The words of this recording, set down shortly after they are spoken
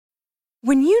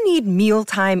When you need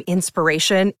mealtime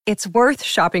inspiration, it's worth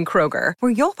shopping Kroger,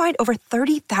 where you'll find over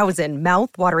 30,000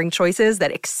 mouth-watering choices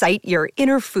that excite your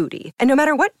inner foodie. And no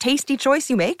matter what tasty choice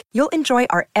you make, you'll enjoy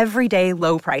our everyday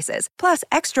low prices, plus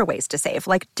extra ways to save,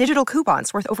 like digital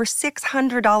coupons worth over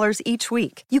 $600 each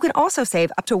week. You can also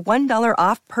save up to $1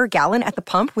 off per gallon at the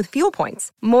pump with fuel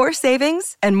points. More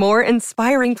savings and more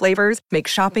inspiring flavors make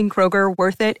shopping Kroger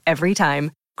worth it every time.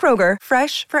 Kroger,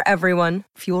 fresh for everyone.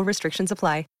 Fuel restrictions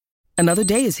apply. Another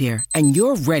day is here, and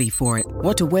you're ready for it.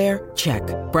 What to wear? Check.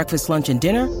 Breakfast, lunch, and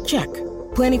dinner? Check.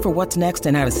 Planning for what's next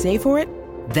and how to save for it?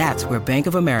 That's where Bank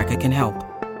of America can help.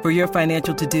 For your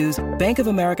financial to-dos, Bank of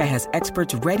America has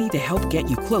experts ready to help get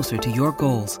you closer to your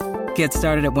goals. Get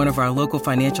started at one of our local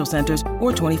financial centers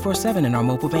or 24/7 in our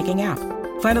mobile banking app.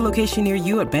 Find a location near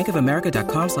you at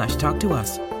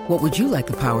bankofamerica.com/talktous. What would you like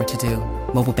the power to do?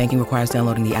 Mobile banking requires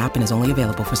downloading the app and is only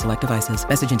available for select devices.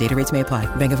 Message and data rates may apply.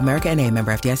 Bank of America N.A.,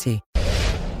 member FDIC.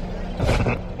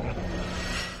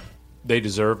 They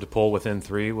deserve to pull within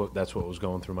 3. That's what was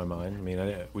going through my mind. I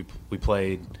mean, we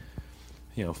played,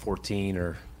 14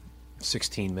 or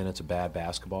 16 minutes of bad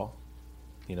basketball,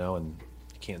 and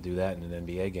you can't do that in an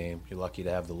NBA game. You're lucky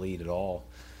to have the lead at all.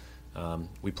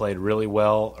 We played really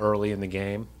well early in the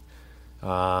game.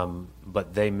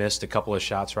 But they missed a couple of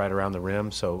shots right around the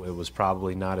rim, so it was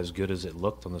probably not as good as it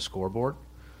looked on the scoreboard.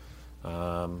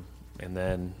 And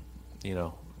then,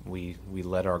 we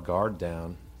let our guard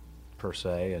down, per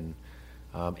se,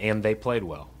 and they played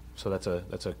well. So that's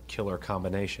a killer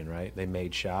combination, right? They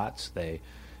made shots. They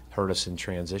hurt us in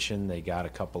transition. They got a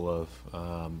couple of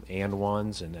and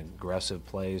ones and aggressive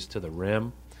plays to the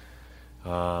rim.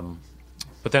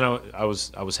 But then I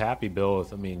was happy, Bill.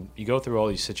 You go through all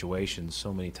these situations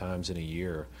so many times in a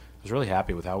year. I was really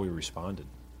happy with how we responded.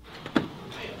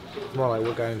 It's more like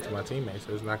what got into my teammates.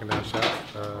 It was knocking down shots.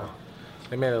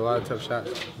 They made a lot of tough shots.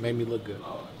 Made me look good.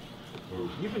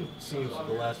 You've been seeing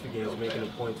the last few games making a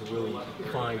point to really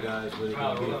find guys where they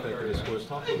can be effective as scorers.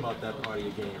 Talk about that part of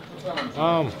your game.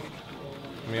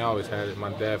 I always had it. My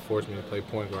dad forced me to play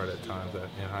point guard at times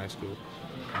in high school.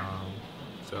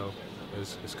 So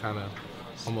it's kind of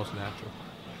almost natural.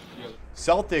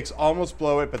 Celtics almost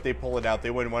blow it, but they pull it out.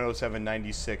 They win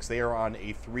 107-96. They are on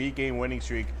a 3-game winning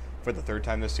streak for the 3rd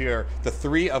time this year. The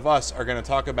 3 of us are going to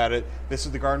talk about it. This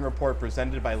is the Garden Report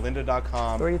presented by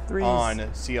lynda.com on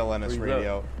CLNS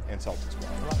Radio and Celticsblog.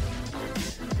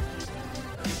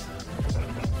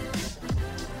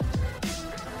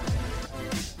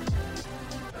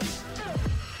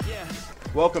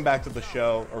 Welcome back to the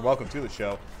show, or welcome to the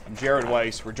show. I'm Jared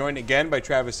Weiss. We're joined again by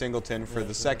Travis Singleton for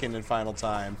the second and final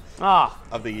time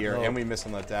of the year, and we miss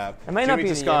him on tap. It might not be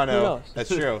Toscano, that's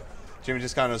true. Jimmy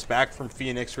Toscano's back from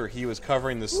Phoenix, where he was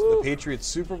covering the Patriots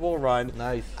Super Bowl run.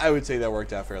 Nice. I would say that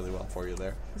worked out fairly well for you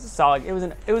there. This is solid. It was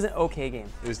an okay game.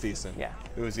 It was decent. Yeah.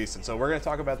 It was decent. So we're going to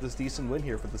talk about this decent win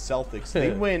here for the Celtics.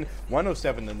 They win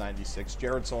 107-96.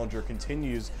 Jared Sullinger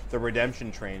continues the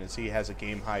redemption train as he has a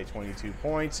game-high 22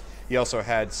 points. He also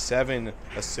had 7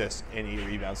 assists and 8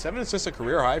 rebounds. 7 assists, a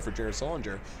career high for Jared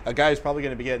Sullinger. A guy who's probably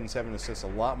going to be getting 7 assists a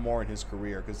lot more in his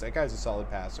career because that guy's a solid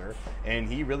passer. And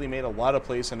he really made a lot of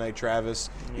plays tonight, Travis.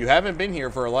 You haven't been here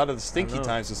for a lot of the stinky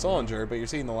times with Sullinger, but you're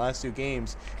seeing the last 2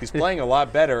 games. He's playing a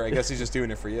lot better. I guess he's just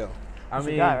doing it for you. That's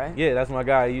the guy, right? Yeah, that's my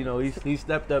guy. He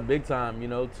stepped up big time.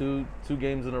 Two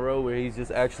games in a row where he's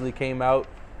just actually came out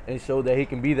and showed that he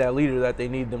can be that leader that they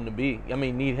need him to be. And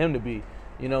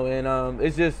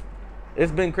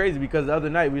it's been crazy because the other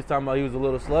night we was talking about he was a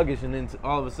little sluggish, and then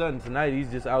all of a sudden tonight he's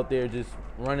just out there just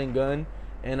running gun,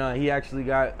 and he actually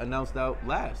got announced out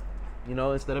last.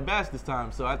 Instead of Bass this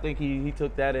time. So I think he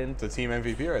took that in. The team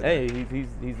MVP right there. Hey,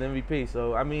 he's MVP.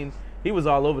 So, he was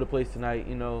all over the place tonight.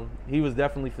 He was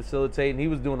definitely facilitating. He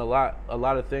was doing a lot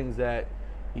of things that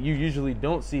you usually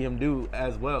don't see him do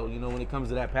as well, when it comes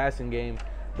to that passing game.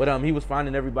 But he was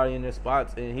finding everybody in their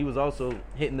spots, and he was also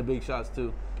hitting the big shots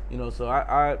too. So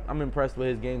I'm impressed with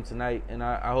his game tonight, and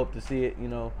I hope to see it,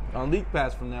 on League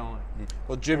Pass from now on.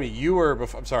 Well, Jimmy, you were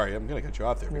I'm sorry, I'm going to cut you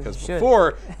off there because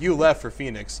before you left for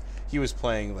Phoenix, he was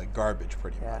playing like garbage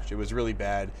pretty much. It was really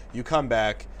bad. You come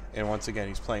back, and once again,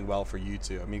 he's playing well for you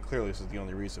too. Clearly this is the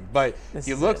only reason. But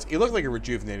he looked like a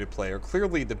rejuvenated player.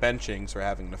 Clearly the benchings are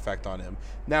having an effect on him.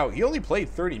 Now, he only played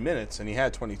 30 minutes, and he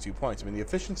had 22 points. The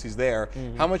efficiency's there.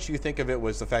 Mm-hmm. How much do you think of it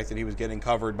was the fact that he was getting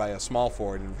covered by a small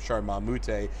forward in Rashard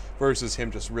Mahmoute versus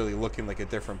him just really looking like a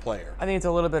different player? I think it's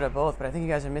a little bit of both, but I think you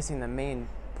guys are missing the main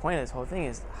point of this whole thing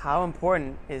is how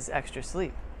important is extra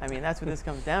sleep. That's what this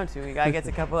comes down to. A guy gets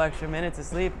a couple extra minutes of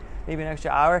sleep, maybe an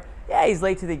extra hour. Yeah, he's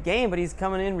late to the game, but he's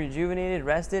coming in rejuvenated,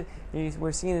 rested.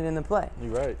 We're seeing it in the play.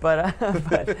 You're right.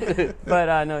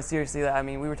 But no, seriously. I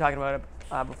mean, we were talking about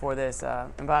it before this.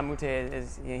 Mbah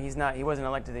Moute he wasn't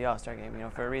elected to the All-Star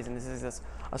game, for a reason. This is just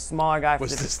a smaller guy.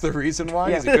 Was this the reason why?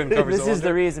 Yeah. He couldn't cover This Sullinger? is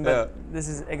the reason, but this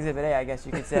is Exhibit A, I guess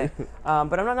you could say.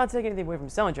 But I'm not taking anything away from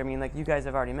Sullinger. I mean, like you guys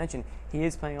have already mentioned, he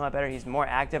is playing a lot better. He's more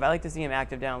active. I like to see him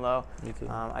active down low. Me too.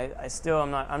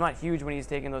 I'm not huge when he's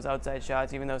taking those outside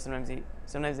shots, even though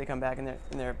sometimes they come back and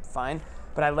they're fine.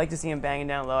 But I like to see him banging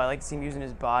down low. I like to see him using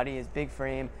his body, his big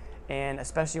frame, and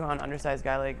especially on an undersized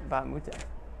guy like Mbah Moute.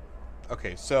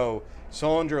 Okay, so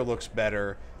Sullinger looks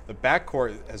better. The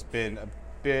backcourt has been a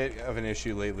bit of an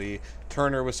issue lately.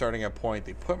 Turner was starting at point.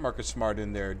 They put Marcus Smart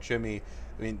in there. Jimmy,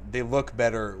 I mean, they look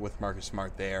better with Marcus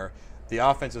Smart there. The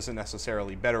offense isn't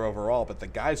necessarily better overall, but the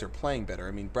guys are playing better.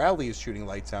 I mean, Bradley is shooting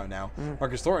lights out now.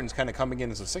 Marcus Thornton's kind of coming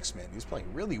in as a six-man. He's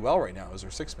playing really well right now as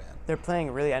their six-man. They're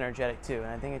playing really energetic too, and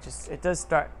I think it does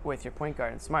start with your point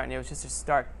guard and Smart. And it was just a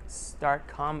stark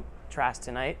contrast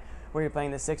tonight, where you're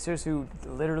playing the Sixers, who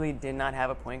literally did not have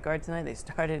a point guard tonight. They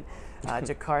started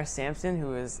Jakar Sampson, who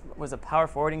was a power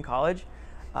forward in college,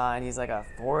 and he's like a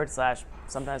forward /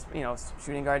 sometimes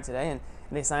shooting guard today. And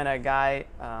they signed a guy,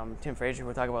 Tim Frazier, who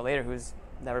we'll talk about later, who's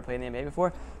never played in the NBA before.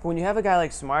 But when you have a guy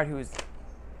like Smart, who's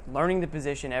learning the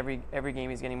position every game,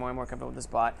 he's getting more and more comfortable with the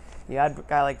spot. You add a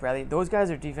guy like Bradley. Those guys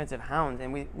are defensive hounds,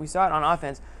 and we saw it on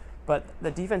offense. But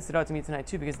the defense stood out to me tonight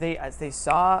too, because they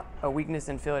saw a weakness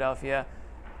in Philadelphia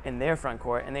in their front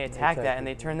court, and they attacked that, and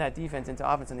they turned that defense into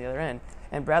offense on the other end.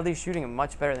 And Bradley's shooting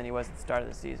much better than he was at the start of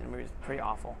the season, where he was pretty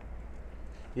awful.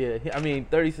 Yeah, I mean,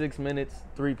 36 minutes,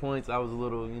 3 points. I was a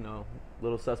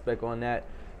little suspect on that.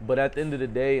 But at the end of the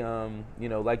day,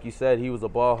 like you said, he was a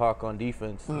ball hawk on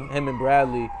defense. Him and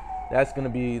Bradley, that's gonna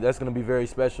be very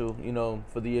special,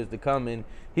 for the years to come. And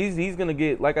he's gonna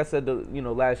get, like I said,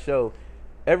 last show,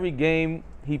 every game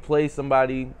he plays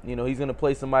somebody, he's gonna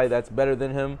play somebody that's better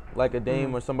than him, like a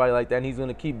Dame or somebody like that, and he's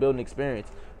gonna keep building experience.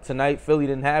 Tonight, Philly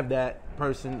didn't have that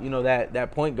person,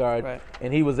 that point guard, right,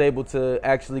 and he was able to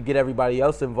actually get everybody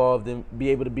else involved and be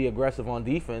able to be aggressive on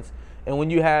defense. And when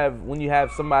you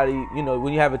have somebody,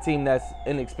 when you have a team that's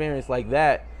inexperienced like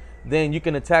that, then you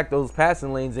can attack those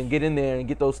passing lanes and get in there and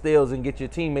get those steals and get your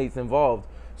teammates involved.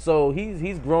 So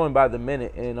he's growing by the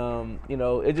minute, and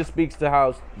it just speaks to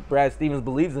how Brad Stevens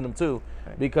believes in him too.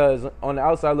 Right. Because on the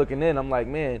outside looking in, I'm like,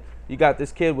 man, you got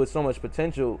this kid with so much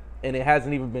potential, and it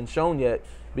hasn't even been shown yet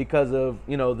because of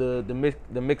the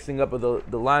mixing up of the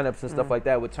lineups and stuff like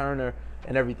that with Turner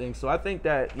and everything. So I think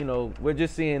that we're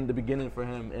just seeing the beginning for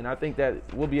him, and I think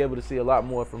that we'll be able to see a lot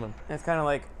more from him. And it's kind of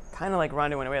like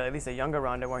Rondo went away, at least a younger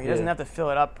Rondo, where he doesn't have to fill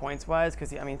it up points-wise, because,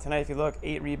 tonight if you look,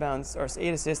 8 rebounds, or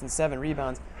 8 assists and 7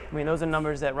 rebounds. Those are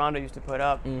numbers that Rondo used to put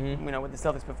up, with the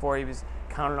Celtics before he was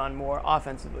counted on more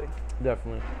offensively.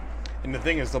 Definitely. And the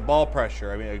thing is, the ball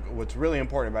pressure. What's really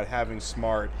important about having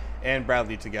Smart and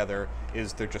Bradley together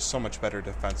is they're just so much better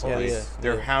defensively.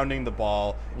 They're hounding the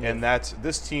ball, and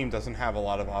this team doesn't have a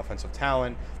lot of offensive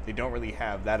talent. They don't really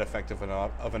have that effective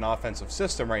of an offensive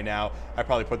system right now. I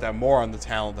probably put that more on the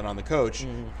talent than on the coach,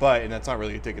 and that's not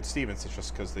really a dig at Stevens. It's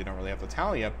just because they don't really have the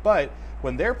talent yet. But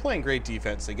when they're playing great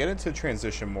defense, they get into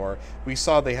transition more. We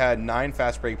saw they had 9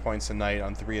 fast break points tonight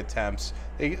on 3 attempts.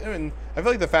 I feel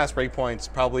like the fast break points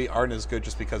probably aren't as good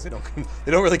just because they don't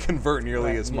really convert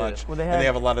nearly as much, and they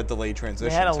have a lot they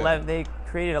transition. They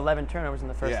created 11 turnovers in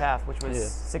the first half, which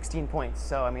was 16 points.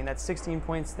 So that's 16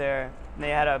 points there. And they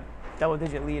had a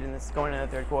double-digit lead going into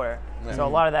the third quarter. So a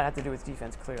lot of that had to do with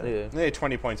defense, clearly. They had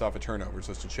 20 points off of turnovers,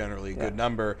 which is generally a good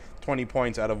number. 20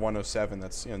 points out of 107.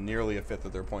 That's nearly a fifth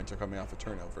of their points are coming off of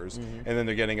turnovers, and then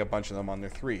they're getting a bunch of them on their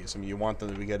threes. You want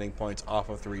them to be getting points off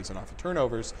of threes and off of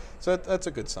turnovers. So that's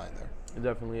a good sign there. It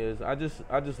definitely is. I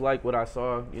just like what I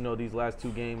saw. These last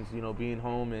 2 games. Being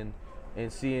home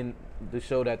and seeing the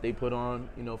show that they put on,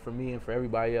 for me and for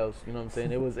everybody else, what I'm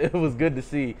saying? It was good to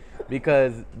see,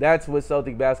 because that's what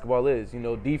Celtic basketball is.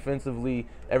 Defensively,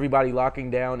 everybody locking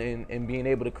down and being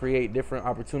able to create different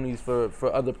opportunities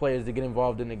for other players to get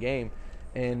involved in the game.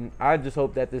 And I just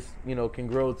hope that this, can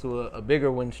grow to a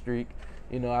bigger win streak.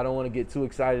 I don't want to get too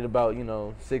excited about,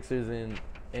 Sixers and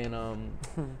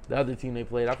the other team they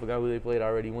played, I forgot who they played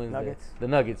already Wednesday. Nuggets. The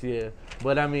Nuggets, yeah.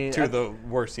 But 2 of the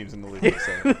worst teams in the league.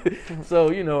 So,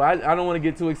 I don't want to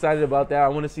get too excited about that. I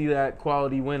want to see that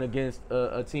quality win against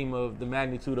a team of the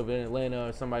magnitude of Atlanta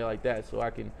or somebody like that, so I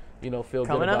can, feel good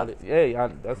about it. Yeah,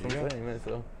 that's what I'm saying, man.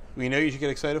 So. You know you should get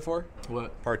excited for?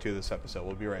 What? Part 2 of this episode.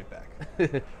 We'll be right back.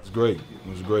 It's great. It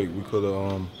was great. We could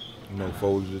have,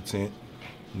 folded the tent,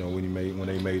 when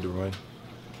they made the run.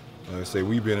 Like I say,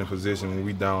 we've been in position when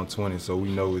we down 20, so we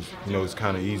know it's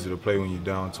kind of easy to play when you're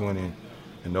down 20,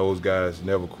 and those guys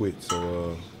never quit.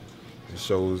 So it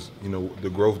shows the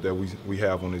growth that we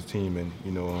have on this team, and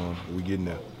we getting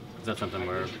there. Is that something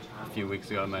where a few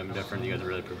weeks ago it might have been different? You guys are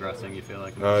really progressing, you feel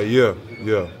like? Yeah,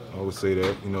 I would say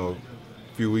that. A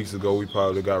few weeks ago we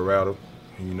probably got rattled,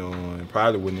 and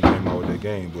probably wouldn't have came out with that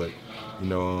game. But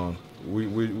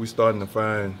we starting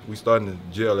to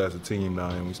gel as a team now,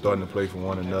 and we starting to play for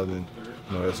one another, and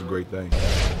that's a great thing.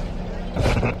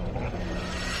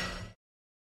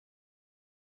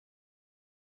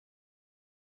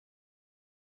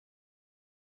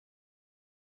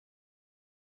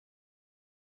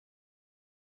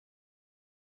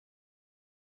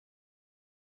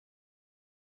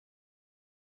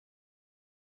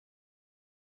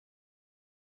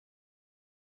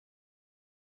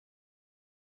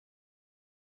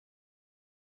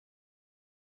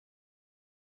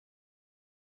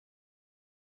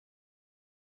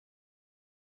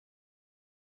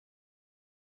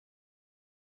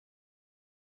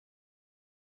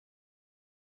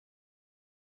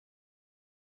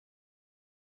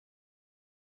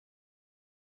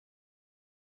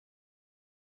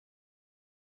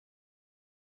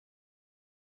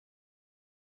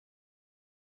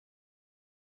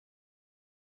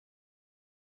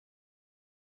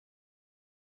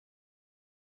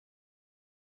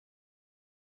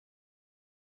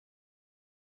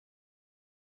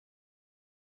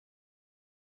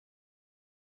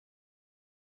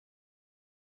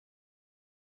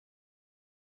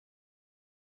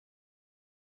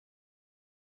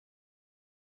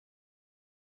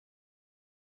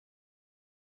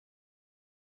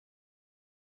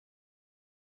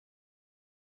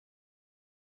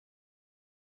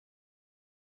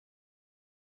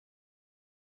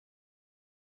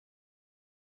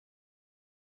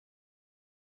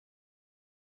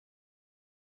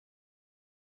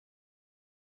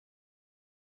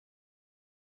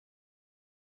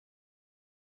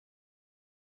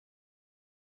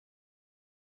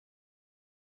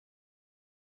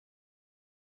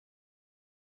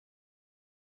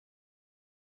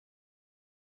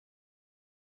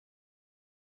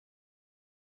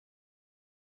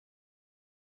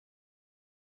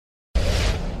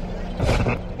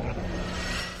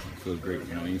 Feels great.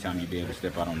 Anytime you be able to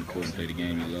step out on the court and play the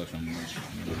game you love so much,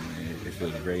 it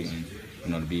feels great.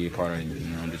 And to be a part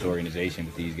of this organization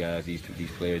with these guys, these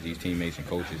players, these teammates and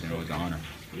coaches, it's an honor.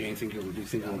 Do you think you're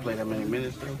going to play that many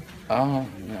minutes though? I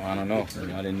don't know.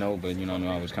 I didn't know, but I knew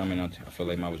I was coming. I felt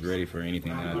like I was ready for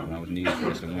anything that I was needed for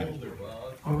us to win.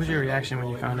 What was your reaction when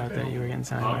you found out that you were getting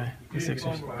signed by the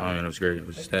Sixers? It was great. It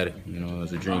was ecstatic. It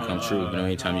was a dream come true.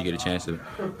 Anytime you get a chance to,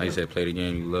 like you said, play the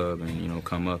game you love and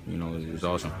come up, it was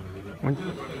awesome.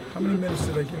 How many minutes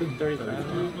did I give him?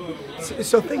 35.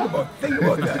 So think about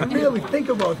that. Really think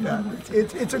about that.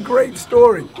 It's a great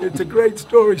story. It's a great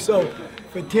story. So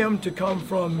for Tim to come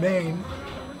from Maine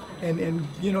and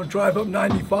drive up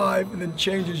 95 and then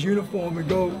change his uniform and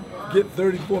go get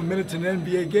 34 minutes in an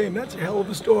NBA game, that's a hell of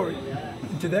a story.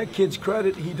 And to that kid's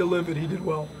credit, he delivered. He did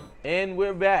well. And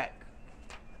we're back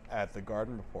at the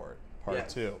Garden Report, Part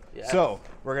 2. Yes. So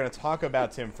we're going to talk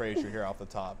about Tim Frazier here off the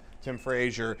top. Tim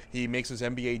Frazier, he makes his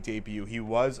NBA debut. He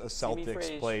was a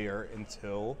Celtics player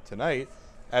until tonight.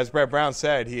 As Brett Brown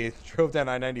said, he drove down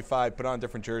I-95, put on a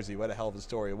different jersey. What a hell of a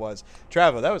story it was.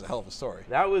 Travo, that was a hell of a story.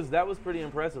 That was pretty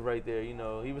impressive right there.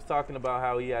 He was talking about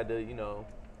how he had to,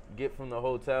 get from the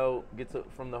hotel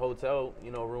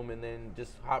room and then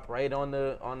just hop right on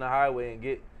the highway and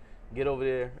get over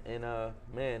there. And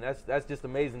man, that's just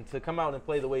amazing to come out and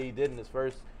play the way he did in his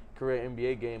first career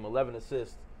NBA game, 11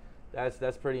 assists.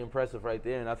 That's pretty impressive right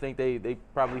there, and I think they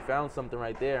probably found something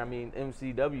right there. I mean,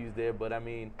 MCW's there, but I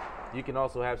mean, you can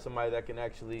also have somebody that can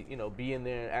actually, be in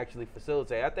there and actually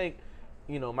facilitate. I think,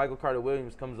 Michael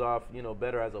Carter-Williams comes off,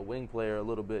 better as a wing player a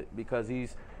little bit because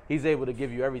he's able to give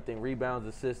you everything, rebounds,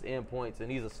 assists, and points, and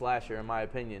he's a slasher in my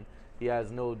opinion. He has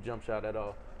no jump shot at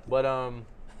all. But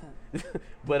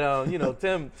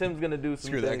Tim's gonna do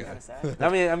some things. That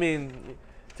guy. I mean.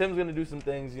 Tim's gonna do some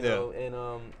things, and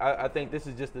I think this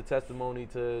is just a testimony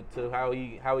to how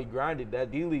he grinded. That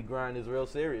D-League grind is real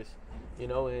serious, and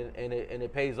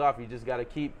it pays off. You just gotta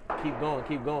keep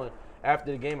going.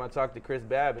 After the game, I talked to Chris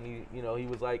Babb, and he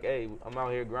was like, "Hey, I'm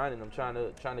out here grinding. I'm trying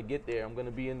to get there. I'm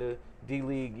gonna be in the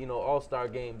D-League, All-Star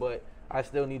game, but I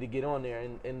still need to get on there."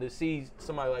 And to see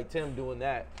somebody like Tim doing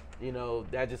that,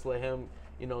 that just let him,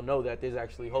 know that there's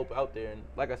actually hope out there. And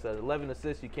like I said, 11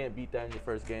 assists, you can't beat that in your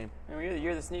first game. I mean,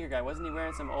 you're the sneaker guy. Wasn't he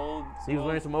wearing some old? He was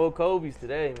wearing some old Kobe's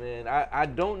today, man. I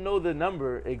don't know the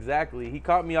number exactly. He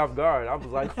caught me off guard. I was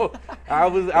like, oh, I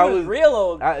was real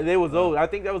old. They was old. I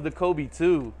think that was the Kobe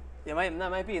 2. Yeah, that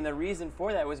might be. And the reason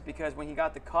for that was because when he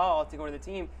got the call to go to the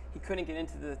team, he couldn't get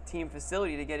into the team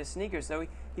facility to get his sneakers. So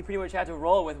he pretty much had to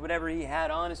roll with whatever he had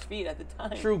on his feet at the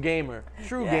time. True gamer.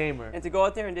 Gamer. And to go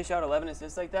out there and dish out 11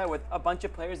 assists like that with a bunch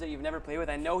of players that you've never played with.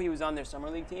 I know he was on their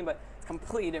summer league team, but it's a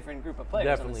completely different group of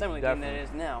players on the summer league team than it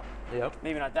is now. Yep.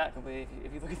 Maybe not that completely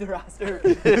if you look at the roster.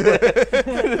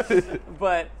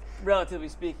 But relatively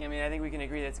speaking, I mean, I think we can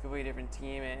agree that it's a completely different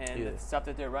team, and the stuff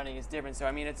that they're running is different. So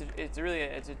I mean, it's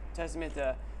a testament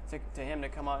to him to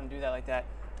come out and do that like that.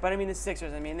 But I mean, the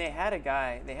Sixers, I mean, they had a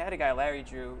guy, Larry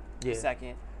Drew,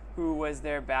 second, who was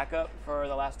their backup for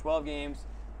the last 12 games.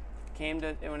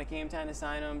 When it came time to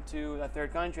sign him to a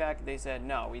third contract, they said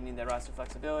no, we need that roster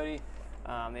flexibility.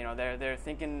 They're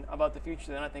thinking about the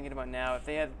future. They're not thinking about now. If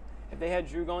they had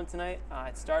Drew going tonight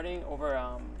at starting over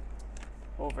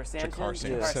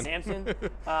Sampson,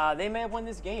 they may have won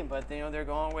this game. But they're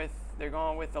going with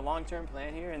the long-term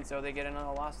plan here, and so they get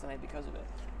another loss tonight because of it.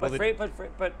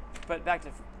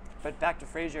 But back to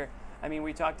Frazier. I mean,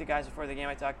 we talked to guys before the game.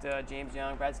 I talked to James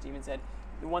Young. Brad Stevens said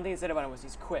the one thing he said about him was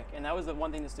he's quick, and that was the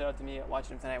one thing that stood out to me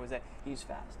watching him tonight was that he's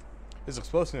fast. His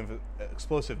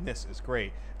explosiveness is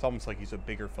great. It's almost like he's a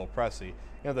bigger Phil Pressey.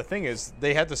 The thing is,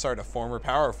 they had to start a former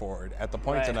power forward at the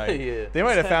point tonight. They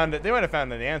might have found it. They might have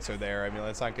found an answer there. I mean,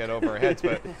 let's not get over our heads.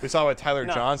 But we saw what Tyler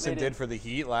Johnson did for the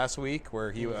Heat last week,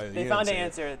 where he they found an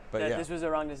answer that this was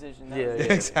a wrong decision.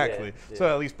 Exactly. So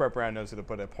at least Brett Brown knows who to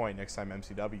put a point next time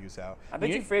MCW's out. I bet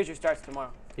you Frazier starts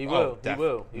tomorrow. He will.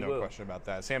 No question about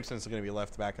that. Sampson's going to be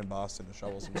left back in Boston to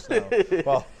shovel some snow.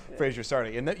 Well, Frazier's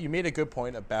starting. And you made a good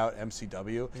point about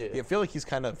MCW. I feel like he's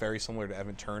kind of very similar to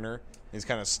Evan Turner. He's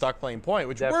kind of stuck playing point,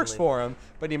 which works for him,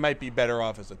 but he might be better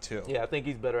off as a 2. Yeah, I think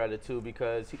he's better at a 2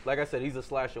 because, like I said, he's a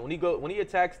slasher. When he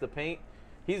attacks the paint,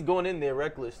 he's going in there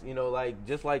reckless.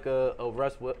 Just like a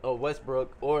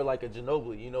Westbrook or like a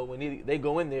Ginobili. When they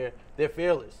go in there, they're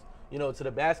fearless. To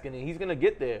the basket, and he's gonna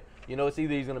get there. It's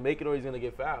either he's gonna make it or he's gonna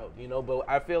get fouled. But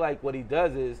I feel like what he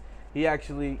does is he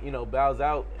actually, bows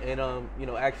out and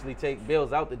actually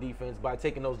bails out the defense by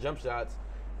taking those jump shots.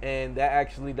 And that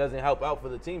actually doesn't help out for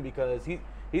the team because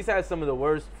he's had some of the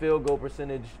worst field goal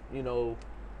percentage,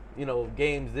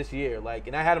 games this year.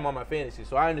 And I had him on my fantasy,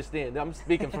 so I understand. I'm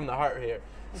speaking from the heart here.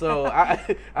 So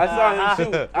I saw him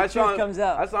shoot.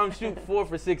 I saw him shoot 4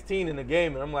 for 16 in the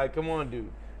game, and I'm like, come on,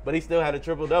 dude. But he still had a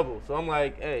triple-double. So I'm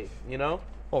like, hey,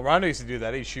 Well, Rondo used to do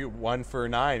that. He'd shoot 1 for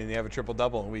 9, and he'd have a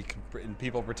triple-double, and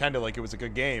people pretended like it was a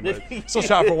good game, but still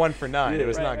shot for 1 for 9. It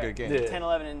was not a good game. 10,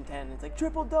 11, and 10. It's like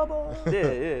triple-double.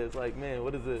 It's like, man,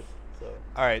 what is this?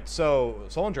 All right, so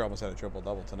Solinger almost had a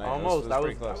triple-double tonight. Almost. I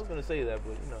was going to say that,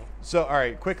 but So, all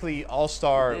right, quickly,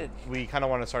 All-Star. We kind of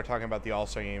want to start talking about the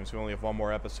All-Star games. We only have one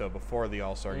more episode before the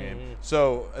All-Star game.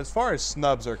 So, as far as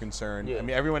snubs are concerned, I mean,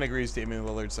 everyone agrees Damian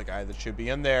Lillard's the guy that should be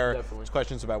in there. Definitely. There's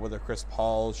questions about whether Chris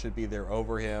Paul should be there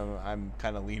over him. I'm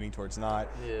kind of leaning towards not.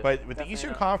 But with the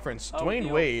Eastern Conference,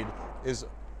 Dwayne Wade is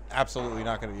absolutely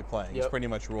not going to be playing. He's pretty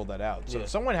much ruled that out. So, if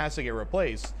someone has to get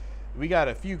replaced, we got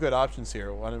a few good options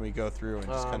here. Why don't we go through and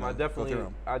just kind of go through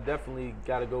them? I definitely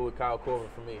got to go with Kyle Korver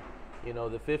for me.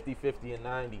 The 50, 50, and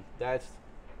 90.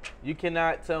 You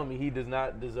cannot tell me he does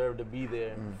not deserve to be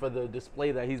there for the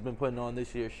display that he's been putting on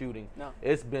this year shooting. No.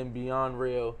 It's been beyond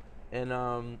real.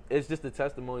 And it's just a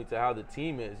testimony to how the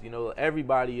team is.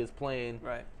 Everybody is playing.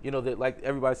 Right. That like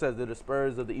everybody says, they're the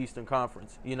Spurs of the Eastern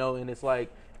Conference. And it's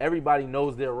like everybody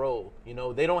knows their role.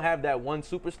 They don't have that one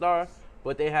superstar,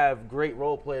 but they have great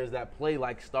role players that play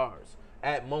like stars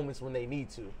at moments when they need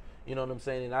to. You know what I'm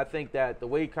saying? And I think that the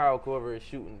way Kyle Korver is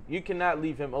shooting, you cannot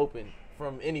leave him open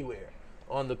from anywhere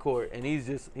on the court. And he's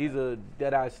a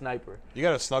dead-eye sniper. You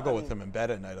got to snuggle with him in bed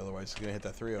at night, otherwise he's going to hit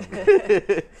that 3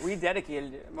 over. We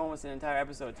dedicated almost an entire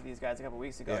episode to these guys a couple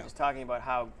weeks ago, just talking about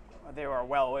how they were a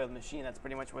well-oiled machine. That's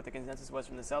pretty much what the consensus was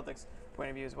from the Celtics' point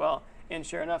of view as well. And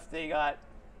sure enough, they got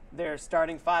their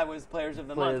starting 5 was Players of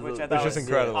the Month, which I thought was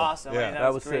incredible. Awesome. Yeah, I mean,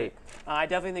 that was great. I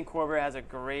definitely think Korver has a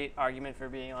great argument for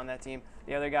being on that team.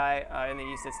 The other guy in the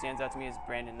East that stands out to me is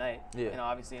Brandon Knight.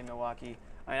 Obviously in Milwaukee.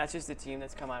 I mean, that's just a team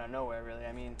that's come out of nowhere, really.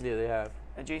 I mean, they have.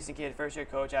 Jason Kidd, first-year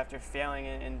coach, after failing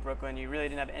in Brooklyn, you really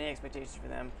didn't have any expectations for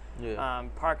them.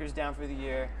 Parker's down for the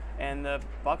year, and the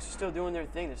Bucks are still doing their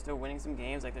thing. They're still winning some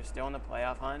games. Like, they're still in the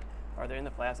playoff hunt, or they're in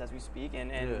the playoffs as we speak,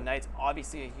 and Knight's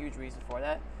obviously a huge reason for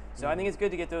that. So I think it's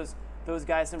good to get those those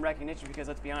guys some recognition, because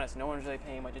let's be honest, no one's really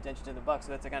paying much attention to the Bucks,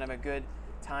 so that's a kind of a good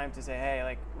time to say, hey,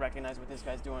 like, recognize what this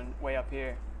guy's doing way up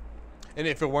here. And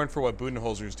if it weren't for what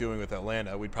Budenholzer's doing with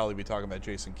Atlanta, we'd probably be talking about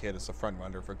Jason Kidd as the front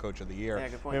runner for Coach of the Year. Yeah,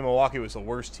 good point. I mean, Milwaukee was the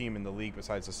worst team in the league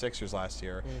besides the Sixers last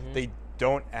year. They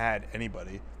don't add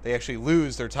anybody. They actually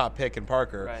lose their top pick in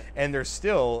Parker, Right. and they're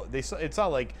still. It's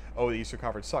not like, oh, the Eastern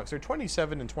Conference sucks. They're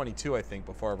 27-22, I think,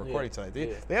 before our recording tonight.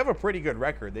 They have a pretty good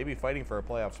record. They'd be fighting for a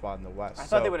playoff spot in the West. I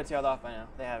thought they would have tailed off by now.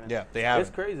 They haven't. Yeah, they haven't.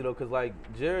 It's crazy though, because like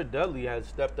Jared Dudley has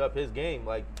stepped up his game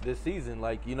like this season.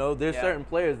 Like, you know, there's certain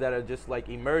players that are just like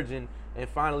emerging and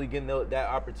finally getting that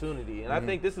opportunity. And I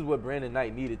think this is what Brandon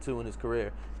Knight needed too in his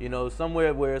career. You know,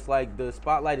 somewhere where it's like the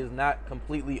spotlight is not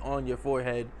completely on your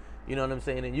forehead. You know what I'm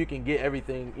saying? And you can get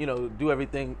everything, you know, do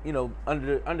everything, you know,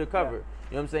 undercover. You know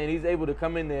what I'm saying? He's able to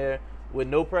come in there with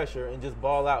no pressure and just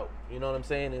ball out. You know what I'm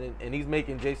saying? And he's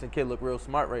making Jason Kidd look real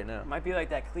smart right now. Might be like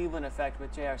that Cleveland effect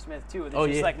with J.R. Smith, too. There's Oh,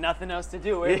 just yeah. like nothing else to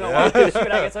do. We're going to shoot.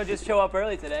 I guess I'll just show up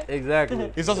early today.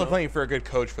 Exactly. He's also playing for a good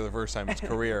coach for the first time in his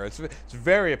career. It's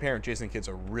very apparent Jason Kidd's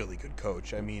a really good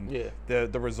coach. I mean, the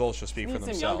results just speak for Need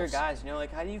themselves. some younger guys, you know,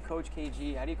 like how do you coach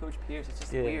KG? How do you coach Pierce? It's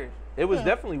just weird. It was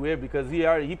definitely weird because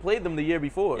he played them the year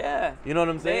before. Yeah. You know what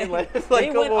I'm saying? They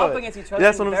Come went on. up against each other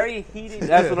That's in what I'm very heated.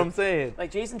 That's what I'm saying.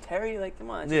 Like Jason Terry, like, come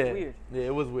on, it's just weird. Yeah,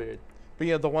 it was weird. But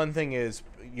yeah, the one thing is,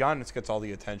 Giannis gets all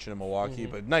the attention in Milwaukee,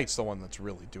 but Knight's the one that's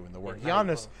really doing the work.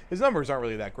 Giannis, his numbers aren't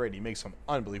really that great. He makes some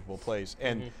unbelievable plays,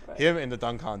 and him in the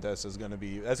dunk contest is going to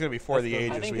be for the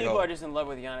ages. I think we people hope. are just in love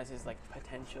with Giannis's like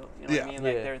potential. You know what I mean?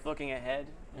 Like they're looking ahead,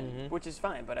 which is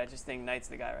fine. But I just think Knight's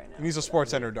the guy right now. And he's a Sports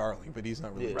Center darling, but he's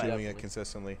not really doing it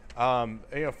consistently. You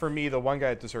know, for me, the one guy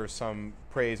that deserves some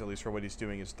praise, at least for what he's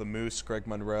doing, is the Moose, Greg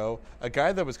Monroe, a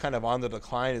guy that was kind of on the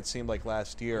decline. It seemed like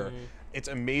last year. It's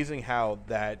amazing how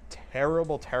that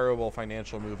terrible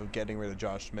financial move of getting rid of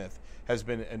Josh Smith has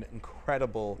been an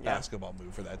incredible basketball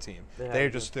move for that team. They're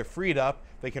freed up.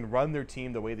 They can run their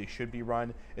team the way they should be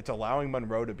run. It's allowing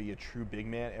Monroe to be a true big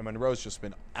man, and Monroe's just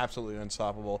been absolutely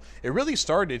unstoppable. It really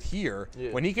started here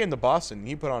when he came to Boston.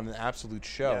 He put on an absolute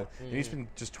show, and he's been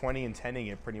just 20 and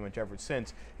 10ing it pretty much ever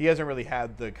since. He hasn't really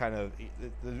had the kind of.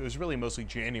 It was really mostly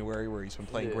January where he's been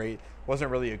playing great.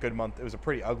 Wasn't really a good month. It was a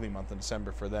pretty ugly month in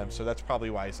December for them, so that's probably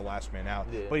why he's the last man out.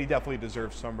 But he definitely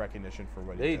deserves some recognition for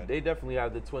what he did. They definitely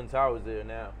have the Twin Towers there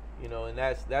now, you know, and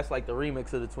that's like the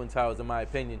remix of the Twin Towers in my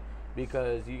opinion,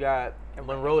 because you got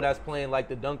Monroe that's playing like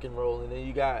the Duncan role, and then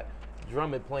you got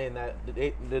Drummond playing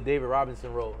the David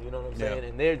Robinson role. You know what I'm saying?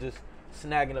 And they're just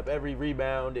snagging up every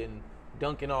rebound and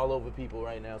dunking all over people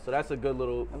right now. So that's a good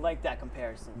little. I like that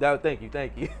comparison.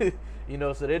 Thank you. You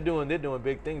know, so they're doing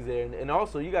big things there, and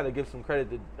also you got to give some credit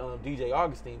to DJ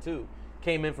Augustine too.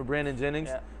 Came in for Brandon Jennings.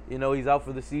 You know, he's out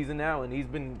for the season now, and he's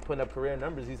been putting up career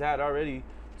numbers. He's had already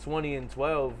 20 and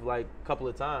 12 like a couple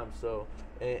of times. So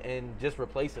and just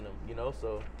replacing him, you know,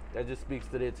 so that just speaks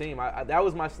to their team. That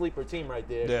was my sleeper team right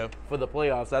there for the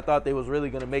playoffs. I thought they was really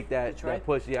going to make that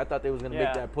push. I thought they was going to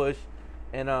make that push.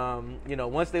 And, you know,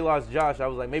 once they lost Josh, I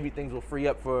was like, maybe things will free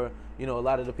up for, you know, a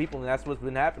lot of the people, and that's what's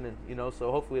been happening, you know,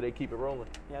 so hopefully they keep it rolling.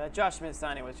 Yeah, that Josh Smith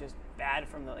signing was just bad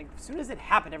from the, like, as soon as it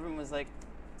happened, everyone was like,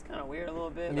 it's kind of weird a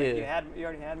little bit. Like, you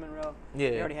already had Monroe.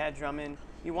 You already had Drummond.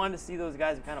 You wanted to see those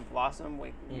guys kind of blossom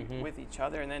with each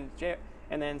other, and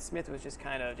then Smith was just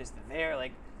kind of just there,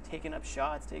 like, taking up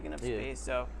shots, taking up space.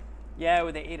 So, they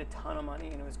ate a ton of money,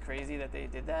 and it was crazy that they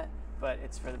did that. But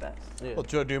it's for the best. Well,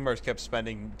 Joe Dumars kept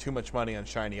spending too much money on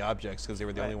shiny objects because they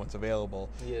were the only ones available.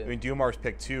 I mean, Dumars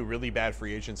picked two really bad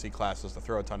free agency classes to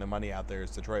throw a ton of money out there as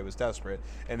Detroit was desperate,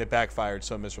 and it backfired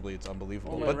so miserably it's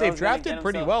unbelievable. But they've drafted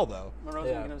pretty well, though. Monroe's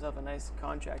going to get himself a nice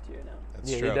contract here now.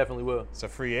 That's true. He definitely will. It's a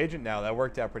free agent now. That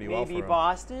worked out pretty well for him. Maybe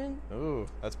Boston? Ooh,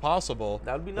 that's possible.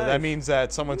 That would be nice. But that means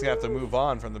that someone's going to have to move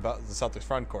on from the Celtics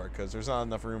front court because there's not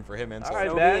enough room for him and Sully.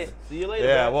 All right, Bass. See you later,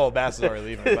 Bass. Well, Bass is already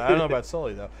leaving. But I don't know about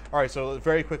Sully, though. All right, so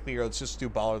very quickly here, let's just do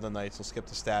Baller of the Nights. We'll skip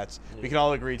the stats. We can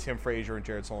all agree Tim Frazier and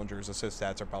Jared Sullinger's assist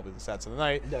stats are probably the stats of the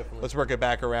night. Definitely. Let's work it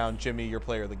back around. Jimmy, your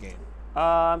player of the game.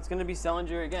 It's going to be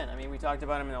Sullinger again. I mean, we talked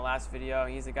about him in the last video.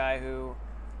 He's a guy who,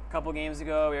 a couple games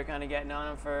ago, we were kind of getting on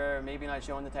him for maybe not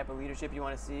showing the type of leadership you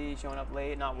want to see, showing up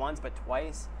late, not once, but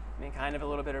twice. I mean, kind of a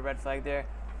little bit of red flag there.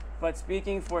 But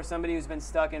speaking for somebody who's been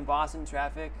stuck in Boston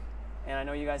traffic, and I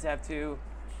know you guys have too,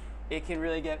 it can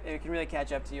really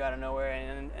catch up to you out of nowhere.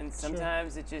 And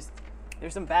sometimes it just,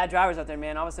 there's some bad drivers out there,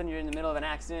 man. All of a sudden you're in the middle of an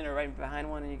accident or right behind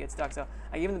one and you get stuck. So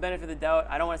I give him the benefit of the doubt.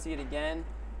 I don't want to see it again.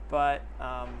 But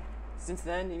since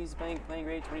then, he's playing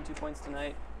great. 22 points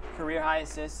tonight, career high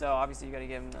assists. So obviously you got to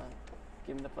give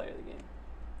him the player of the game.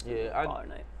 Yeah,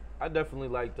 I definitely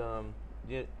liked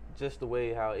just the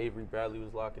way how Avery Bradley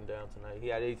was locking down tonight. He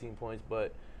had 18 points,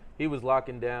 but he was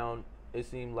locking down, it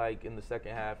seemed like, in the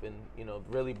second half, and, you know,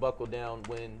 really buckled down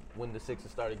when the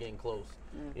Sixers started getting close.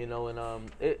 You know, and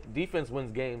defense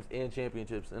wins games and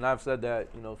championships, and I've said that,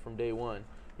 you know, from day one.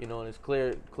 You know, and it's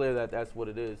clear that that's what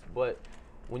it is. But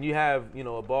when you have, you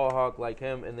know, a ball hawk like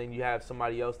him, and then you have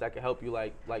somebody else that can help you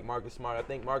like Marcus Smart, I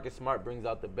think Marcus Smart brings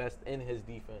out the best in his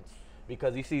defense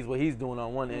because he sees what he's doing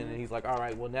on one end, and he's like, all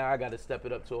right, well, now I got to step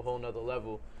it up to a whole nother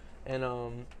level.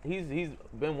 And he's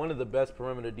been one of the best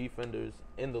perimeter defenders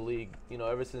in the league, you know,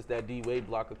 ever since that D Wade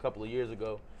block a couple of years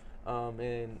ago.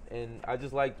 And I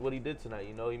just liked what he did tonight.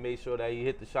 You know, he made sure that he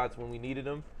hit the shots when we needed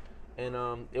him, and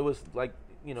it was like,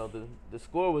 you know, the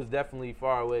score was definitely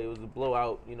far away. It was a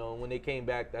blowout. You know, when they came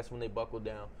back, that's when they buckled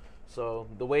down. So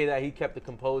the way that he kept the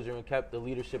composure and kept the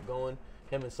leadership going,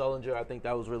 him and Sullinger, I think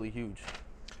that was really huge.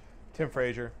 Tim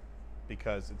Frazier,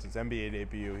 because it's his NBA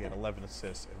debut, he had 11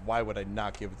 assists. And why would I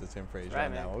not give it to Tim Frazier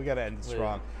on that one? We got to end it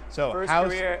strong. So first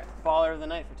career baller of the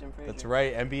night for Tim Frazier. That's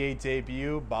right. NBA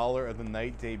debut, baller of the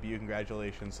night debut.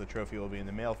 Congratulations. The trophy will be in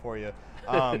the mail for you.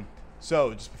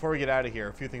 So just before we get out of here,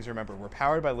 a few things to remember. We're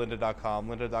powered by lynda.com.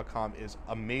 Lynda.com is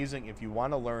amazing if you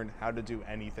want to learn how to do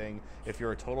anything. If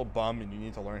you're a total bum and you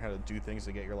need to learn how to do things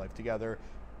to get your life together,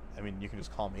 I mean, you can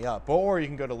just call me up. Or you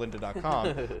can go to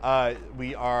lynda.com.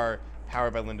 We are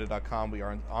powered by lynda.com. We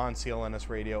are on CLNS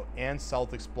Radio and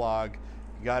Celticsblog.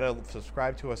 You got to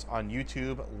subscribe to us on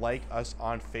YouTube, like us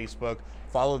on Facebook,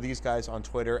 follow these guys on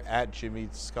Twitter at Jimmy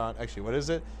Scott. Actually, what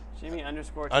is it? Jimmy _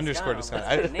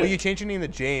 Toscano. Well, you changed your name to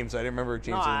James. I didn't remember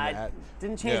James. No, I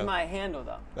didn't change my handle,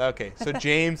 though. Okay, so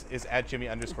James is at Jimmy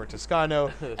 _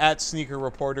 Toscano, at Sneaker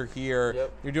Reporter here.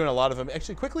 Yep. You're doing a lot of them.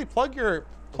 Actually, quickly plug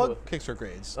Kicks for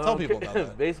Grades. Tell people about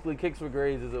that. Basically, Kicks for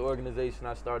Grades is an organization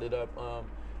I started up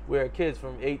where kids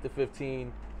from 8 to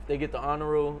 15, if they get the honor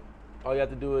roll, all you have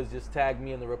to do is just tag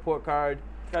me in the report card.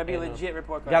 Gotta be a legit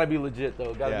report card. Gotta be legit,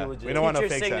 though. Gotta be legit. We don't want no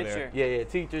fakes signature. out there. Yeah,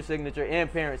 teacher signature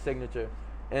and parent signature.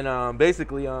 And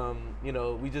basically, you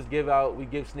know, we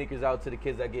give sneakers out to the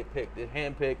kids that get picked. They're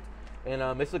handpicked,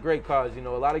 and it's a great cause. You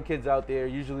know, a lot of kids out there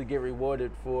usually get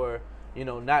rewarded for, you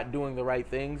know, not doing the right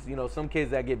things. You know, some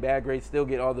kids that get bad grades still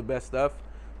get all the best stuff.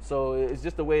 So it's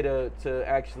just a way to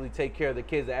actually take care of the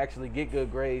kids that actually get good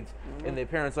grades, and their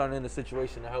parents aren't in a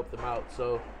situation to help them out.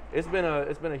 So it's been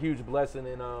a huge blessing,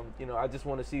 and you know, I just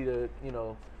want to see the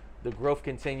growth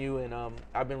continue. And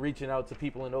I've been reaching out to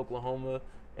people in Oklahoma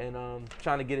and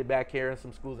trying to get it back here in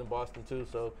some schools in Boston too.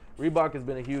 So Reebok has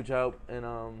been a huge help, and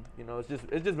you know, it's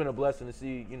just been a blessing to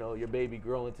see, you know, your baby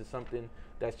grow into something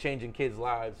that's changing kids'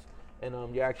 lives, and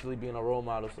you're actually being a role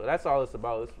model. So that's all it's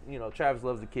about. It's, you know, Travis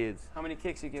loves the kids. How many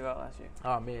kicks you give out last year?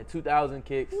 Oh man, 2,000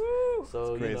 kicks. Woo!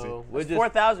 So you know, we're just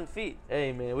 4,000 feet.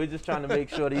 Hey man, we're just trying to make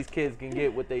sure these kids can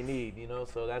get what they need. You know,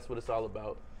 so that's what it's all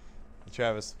about.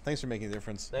 Travis, thanks for making a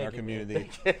difference in our community.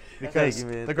 Because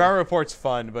the Garment Report's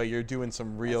fun, but you're doing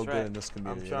some real good in this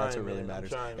community. That's what really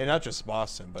matters. And not just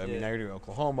Boston, but I mean, now you're doing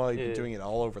Oklahoma. You've been doing it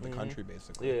all over the country,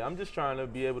 basically. Yeah, I'm just trying to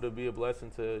be able to be a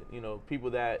blessing to, you know,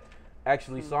 people that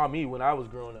actually saw me when I was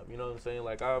growing up. You know what I'm saying?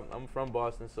 Like, I'm from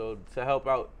Boston, so to help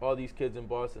out all these kids in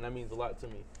Boston, that means a lot to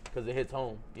me because it hits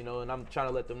home, you know, and I'm trying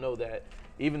to let them know that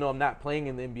even though I'm not playing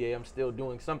in the NBA, I'm still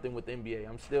doing something with the NBA.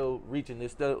 I'm still reaching.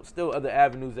 There's still other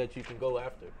avenues that you can go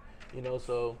after, you know,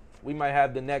 so we might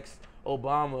have the next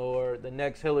Obama or the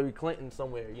next Hillary Clinton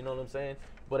somewhere, you know what I'm saying?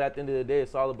 But at the end of the day,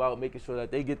 it's all about making sure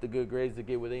that they get the good grades to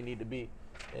get where they need to be.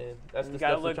 And that's the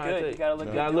steps we're trying to take. You gotta look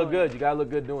good. You gotta look good. You gotta look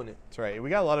good doing it. That's right. We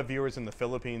got a lot of viewers in the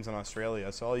Philippines and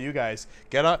Australia, so all you guys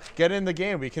get in the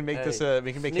game. We can make we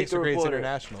can make Kicks for Grades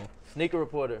international. Sneaker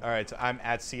Reporter. All right, so I'm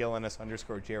at CLNS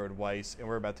 _ Jared Weiss, and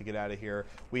we're about to get out of here.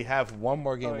 We have one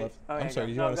more game left. I'm sorry.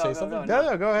 Did you want to say something?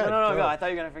 No, go ahead. No. I thought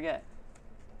you were gonna forget.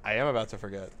 I am about to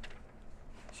forget.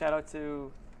 Shout out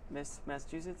to Miss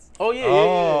Massachusetts. Oh yeah.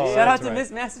 Shout out to Miss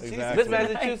Massachusetts. Exactly. Miss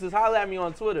Massachusetts, holler at me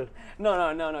on Twitter. No.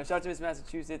 Shout out to Miss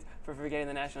Massachusetts for forgetting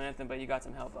the national anthem, but you got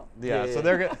some help though. Yeah. So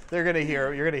you're gonna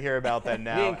hear about that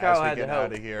now Me and Kyle as we had get to help.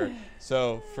 out of here.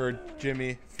 So for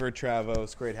Jimmy, for Travo,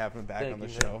 it's great having him back on the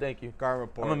show. Thank you. Garment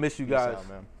Report. I'm gonna miss you guys. Peace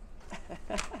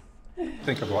out, man.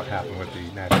 Think of what happened with the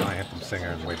national anthem singer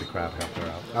and the way the crowd helped her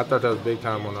out. I thought that was big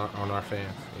time on our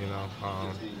fans. You know,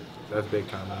 that's big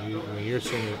time. When you're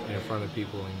singing in front of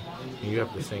people and you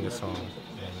have to sing a song,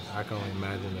 and I can only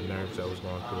imagine the nerves that was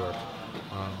going through her.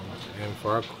 And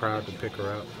for our crowd to pick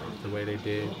her up the way they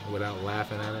did, without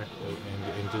laughing at her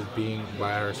and just being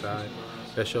by her side,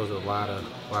 that shows a lot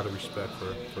of respect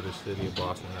for the city of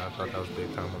Boston. And I thought that was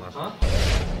big time on our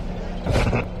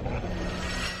fans.